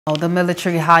The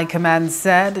military high command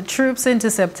said troops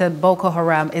intercepted Boko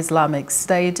Haram Islamic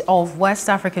State of West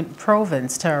African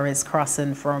province terrorists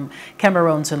crossing from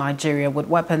Cameroon to Nigeria with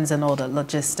weapons and other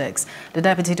logistics. The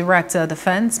Deputy Director of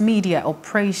Defense Media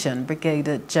Operation,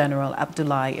 Brigadier General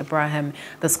Abdullahi Ibrahim,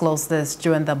 disclosed this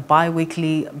during the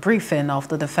bi-weekly briefing of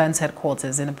the Defense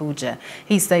Headquarters in Abuja.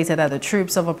 He stated that the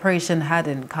troops of Operation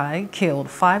Hadinkai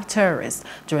killed 5 terrorists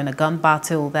during a gun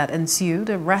battle that ensued,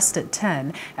 arrested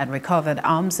 10, and recovered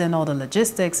arms and other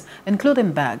logistics,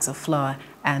 including bags of flour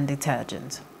and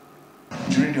detergent.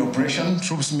 During the operation,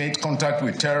 troops made contact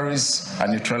with terrorists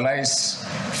and neutralized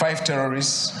 5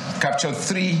 terrorists, captured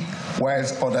 3 while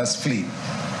others flee.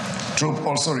 Troops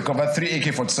also recovered 3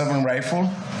 AK-47 rifles,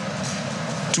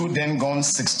 2 den guns,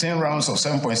 16 rounds of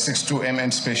 7.62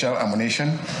 mm special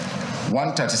ammunition,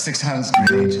 1 36 hands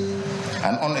grenade,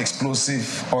 and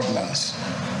unexplosive ordnance.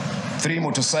 3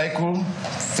 motorcycles,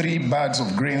 3 bags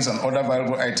of grains and other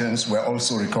valuable items were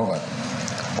also recovered.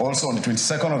 Also on the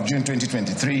 22nd of June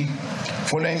 2023,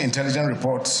 following intelligence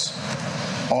reports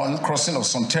on crossing of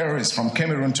some terrorists from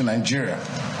Cameroon to Nigeria,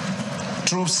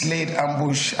 troops laid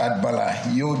ambush at Bala,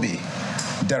 Yobe,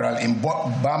 Daral in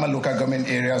Bama local government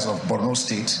areas of Borno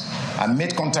State and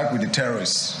made contact with the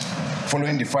terrorists.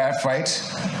 Following the firefight,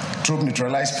 troops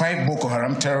neutralized 5 Boko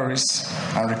Haram terrorists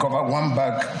and recovered 1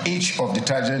 bag each of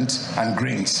detergent and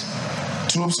grains.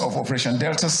 Troops of Operation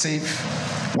Delta Safe,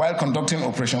 while conducting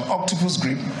Operation Octopus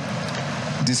Grip,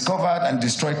 discovered and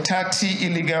destroyed 30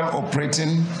 illegal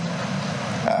operating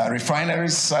refinery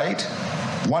sites,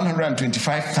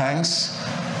 125 tanks,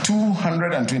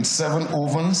 227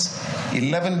 ovens,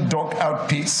 11 dug-out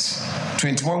pits,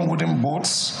 21 wooden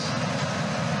boats.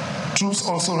 Troops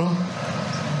also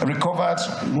recovered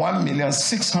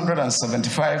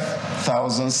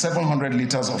 1,675,700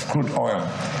 liters of crude oil,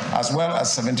 as well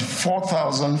as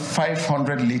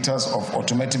 74,500 liters of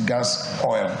automotive gas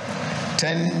oil.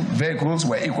 10 vehicles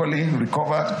were equally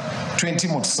recovered, 20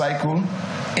 motorcycles,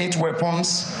 8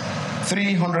 weapons,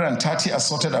 330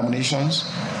 assorted ammunitions,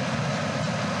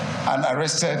 and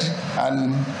arrested,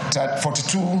 and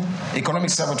 42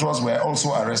 economic saboteurs were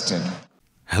also arrested.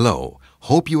 Hello,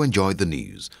 hope you enjoyed the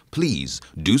news. Please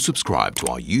do subscribe to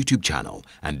our YouTube channel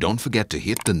and don't forget to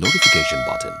hit the notification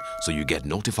button so you get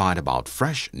notified about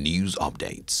fresh news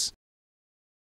updates.